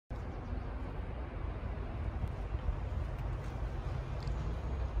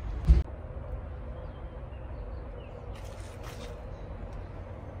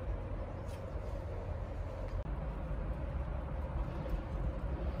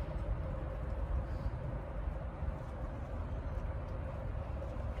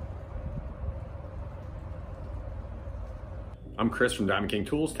I'm Chris from Diamond King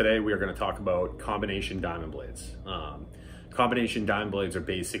Tools. Today we are going to talk about combination diamond blades. Combination diamond blades are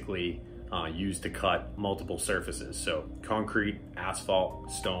basically used to cut multiple surfaces, so concrete, asphalt,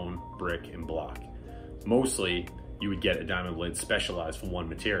 stone, brick, and block. Mostly you would get a diamond blade specialized for one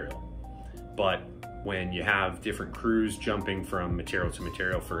material, but when you have different crews jumping from material to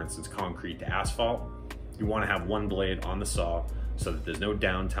material, for instance concrete to asphalt, you want to have one blade on the saw so that there's no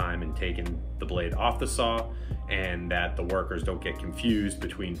downtime in taking the blade off the saw and that the workers don't get confused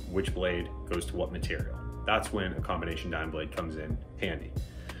between which blade goes to what material. That's when a combination diamond blade comes in handy.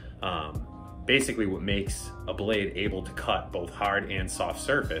 Basically what makes a blade able to cut both hard and soft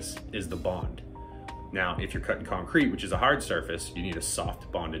surface is the bond. Now, if you're cutting concrete, which is a hard surface, you need a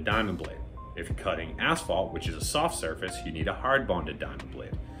soft bonded diamond blade. If you're cutting asphalt, which is a soft surface, you need a hard bonded diamond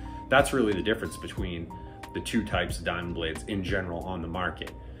blade. That's really the difference between the two types of diamond blades in general on the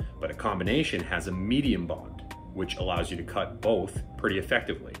market. But a combination has a medium bond, which allows you to cut both pretty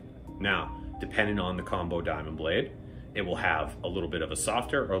effectively. Now, depending on the combo diamond blade, it will have a little bit of a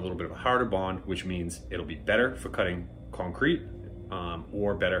softer or a little bit of a harder bond, which means it'll be better for cutting concrete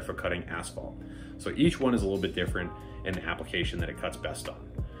or better for cutting asphalt. So each one is a little bit different in the application that it cuts best on.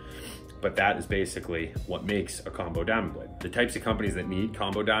 But that is basically what makes a combo diamond blade. The types of companies that need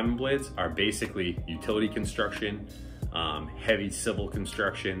combo diamond blades are basically utility construction, heavy civil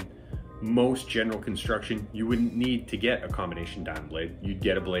construction. Most general construction, you wouldn't need to get a combination diamond blade. You'd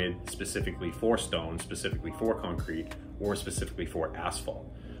get a blade specifically for stone, specifically for concrete, or specifically for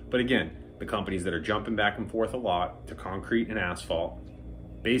asphalt. But again, the companies that are jumping back and forth a lot to concrete and asphalt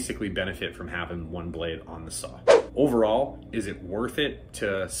basically benefit from having one blade on the saw. Overall, is it worth it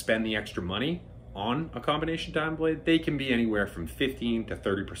to spend the extra money on a combination diamond blade? They can be anywhere from 15 to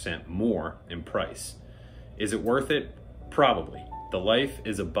 30% more in price. Is it worth it? Probably. The life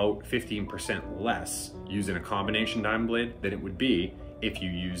is about 15% less using a combination diamond blade than it would be if you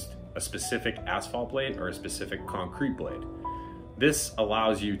used a specific asphalt blade or a specific concrete blade. This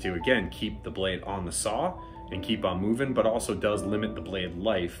allows you to, again, keep the blade on the saw and keep on moving, but also does limit the blade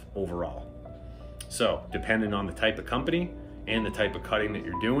life overall. So, depending on the type of company and the type of cutting that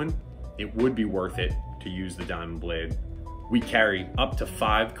you're doing, it would be worth it to use the diamond blade. We carry up to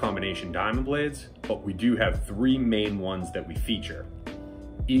 5 combination diamond blades, but we do have 3 main ones that we feature.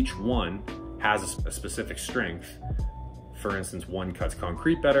 Each one has a specific strength. For instance, one cuts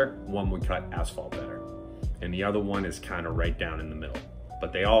concrete better, one would cut asphalt better, and the other one is kind of right down in the middle.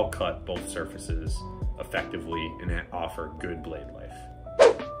 But they all cut both surfaces effectively and offer good blade life.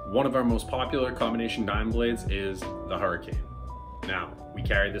 One of our most popular combination diamond blades is the Hurricane. Now, we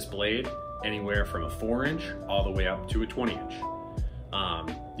carry this blade anywhere from a 4-inch all the way up to a 20-inch.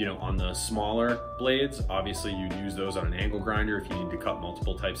 You know, on the smaller blades, obviously you'd use those on an angle grinder if you need to cut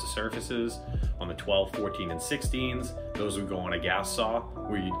multiple types of surfaces. On the 12, 14, and 16s, those would go on a gas saw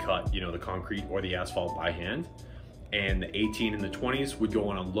where you'd cut, you know, the concrete or the asphalt by hand. And the 18 and the 20s would go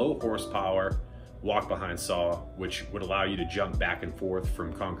on a low horsepower walk behind saw, which would allow you to jump back and forth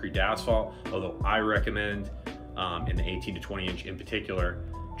from concrete to asphalt. Although I recommend in the 18 to 20 inch in particular,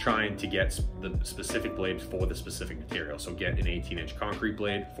 trying to get the specific blades for the specific material. So get an 18-inch concrete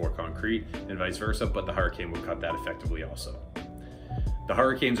blade for concrete and vice versa, but the Hurricane would cut that effectively also. The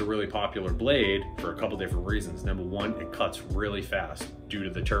Hurricane's a really popular blade for a couple different reasons. Number one, it cuts really fast due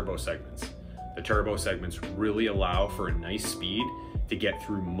to the turbo segments. The turbo segments really allow for a nice speed to get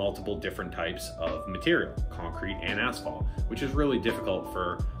through multiple different types of material, concrete and asphalt, which is really difficult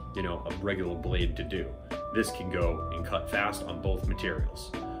for, you know, a regular blade to do. This can go and cut fast on both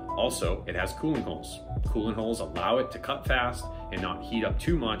materials. Also, it has cooling holes. Cooling holes allow it to cut fast and not heat up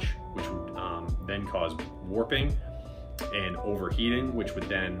too much, which would then cause warping and overheating, which would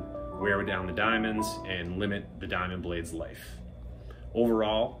then wear down the diamonds and limit the diamond blade's life.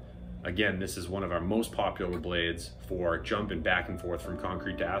 Overall, again, this is one of our most popular blades for jumping back and forth from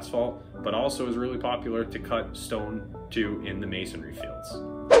concrete to asphalt, but also is really popular to cut stone to in the masonry fields.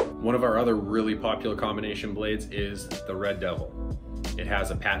 One of our other really popular combination blades is the Red Devil. It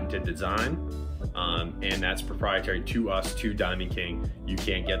has a patented design, and that's proprietary to us, to Diamond King. You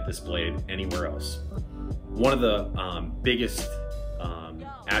can't get this blade anywhere else. One of the biggest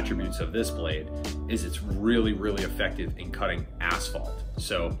attributes of this blade is it's really, really effective in cutting asphalt.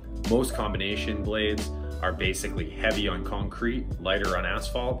 So most combination blades are basically heavy on concrete, lighter on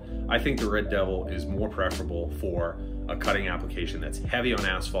asphalt. I think the Red Devil is more preferable for a cutting application that's heavy on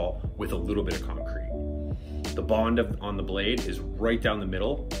asphalt with a little bit of concrete. The bond on the blade is right down the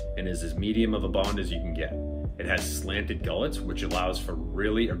middle and is as medium of a bond as you can get. It has slanted gullets, which allows for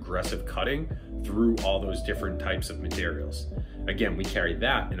really aggressive cutting through all those different types of materials. Again, we carry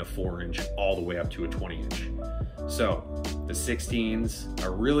that in a 4-inch all the way up to a 20-inch. So the 16s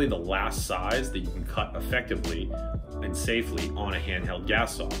are really the last size that you can cut effectively and safely on a handheld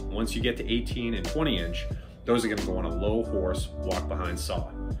gas saw. Once you get to 18 and 20 inch, those are gonna go on a low horse walk behind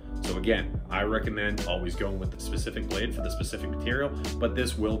saw. So again, I recommend always going with the specific blade for the specific material, but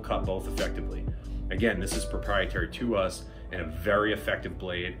this will cut both effectively. Again, this is proprietary to us and a very effective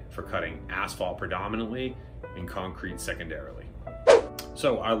blade for cutting asphalt predominantly and concrete secondarily.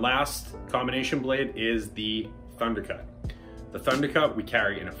 So our last combination blade is the Thundercut. The Thundercut we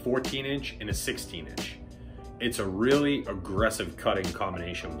carry in a 14 inch and a 16 inch. It's a really aggressive cutting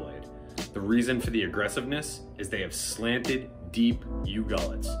combination blade. The reason for the aggressiveness is they have slanted, deep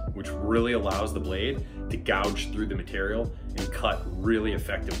U-gullets, which really allows the blade to gouge through the material and cut really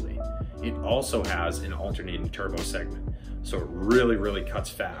effectively. It also has an alternating turbo segment, so it really cuts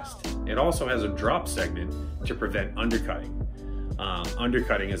fast. It also has a drop segment to prevent undercutting.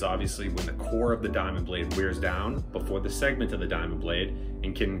 Undercutting is obviously when the core of the diamond blade wears down before the segment of the diamond blade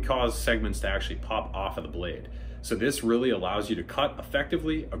and can cause segments to actually pop off of the blade. So this really allows you to cut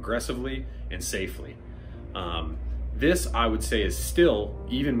effectively, aggressively, and safely. This, I would say, is still,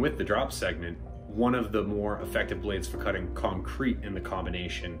 even with the drop segment, one of the more effective blades for cutting concrete in the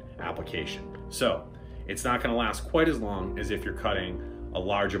combination application. So it's not gonna last quite as long as if you're cutting a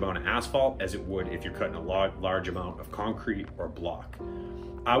large amount of asphalt as it would if you're cutting a large amount of concrete or block.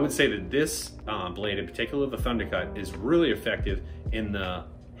 I would say that this blade, in particular the Thundercut, is really effective in the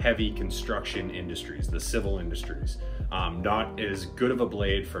heavy construction industries, the civil industries. Not as good of a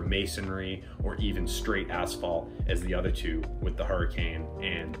blade for masonry or even straight asphalt as the other two with the Hurricane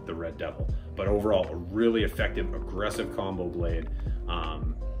and the Red Devil. But overall, a really effective, aggressive combo blade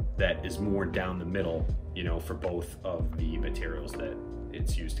that is more down the middle, you know, for both of the materials that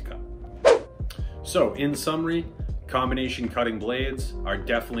it's used to cut. So in summary, combination cutting blades are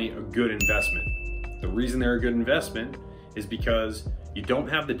definitely a good investment. The reason they're a good investment is because you don't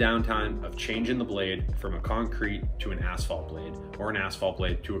have the downtime of changing the blade from a concrete to an asphalt blade or an asphalt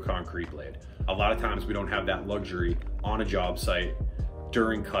blade to a concrete blade. A lot of times we don't have that luxury on a job site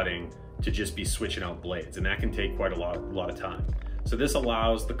during cutting to just be switching out blades, and that can take quite a lot of time. So this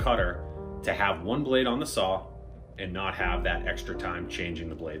allows the cutter to have one blade on the saw and not have that extra time changing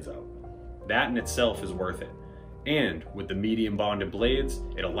the blades out. That in itself is worth it. And with the medium bonded blades,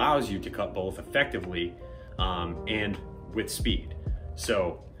 it allows you to cut both effectively and with speed.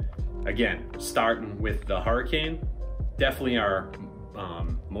 So again, starting with the Hurricane, definitely our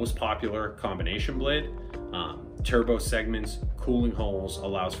most popular combination blade. Turbo segments, cooling holes,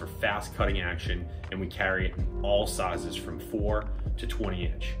 allows for fast cutting action, and we carry it in all sizes from 4 to 20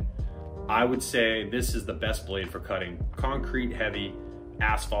 inch. I would say this is the best blade for cutting concrete heavy,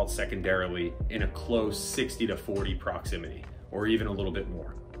 asphalt secondarily in a close 60 to 40 proximity, or even a little bit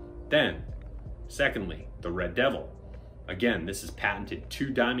more. Then, secondly, the Red Devil. Again, this is patented to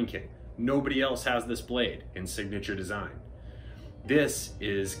Diamond King. Nobody else has this blade in signature design. This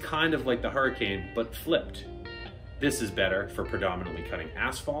is kind of like the Hurricane, but flipped. This is better for predominantly cutting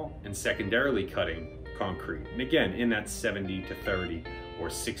asphalt and secondarily cutting concrete. And again, in that 70 to 30 or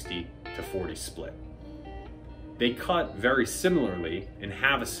 60 to 40 split. They cut very similarly and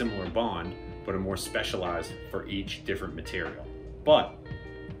have a similar bond, but are more specialized for each different material. But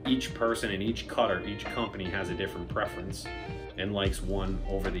each person and each cutter, each company has a different preference and likes one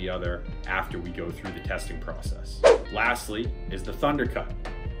over the other after we go through the testing process. Lastly is the Thundercut.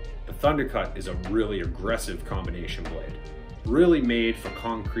 The Thundercut is a really aggressive combination blade, really made for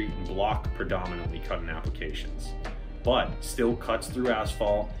concrete and block predominantly cutting applications, but still cuts through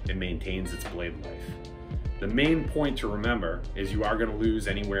asphalt and maintains its blade life. The main point to remember is you are going to lose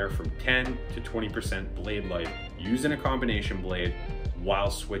anywhere from 10 to 20% blade life using a combination blade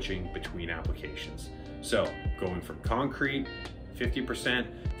while switching between applications. So going from concrete 50%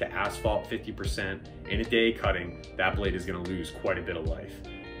 to asphalt 50%, in a day cutting, that blade is going to lose quite a bit of life.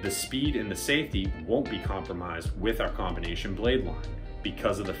 The speed and the safety won't be compromised with our combination blade line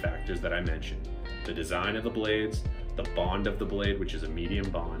because of the factors that I mentioned. The design of the blades, the bond of the blade, which is a medium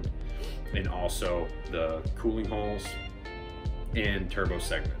bond, and also the cooling holes and turbo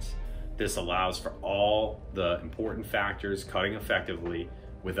segments. This allows for all the important factors cutting effectively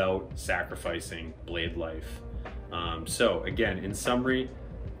without sacrificing blade life. So again, in summary,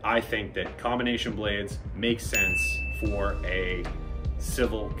 I think that combination blades make sense for a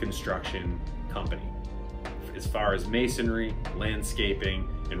civil construction company. As far as masonry, landscaping,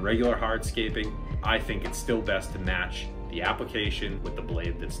 and regular hardscaping, I think it's still best to match the application with the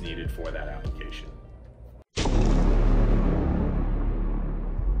blade that's needed for that application.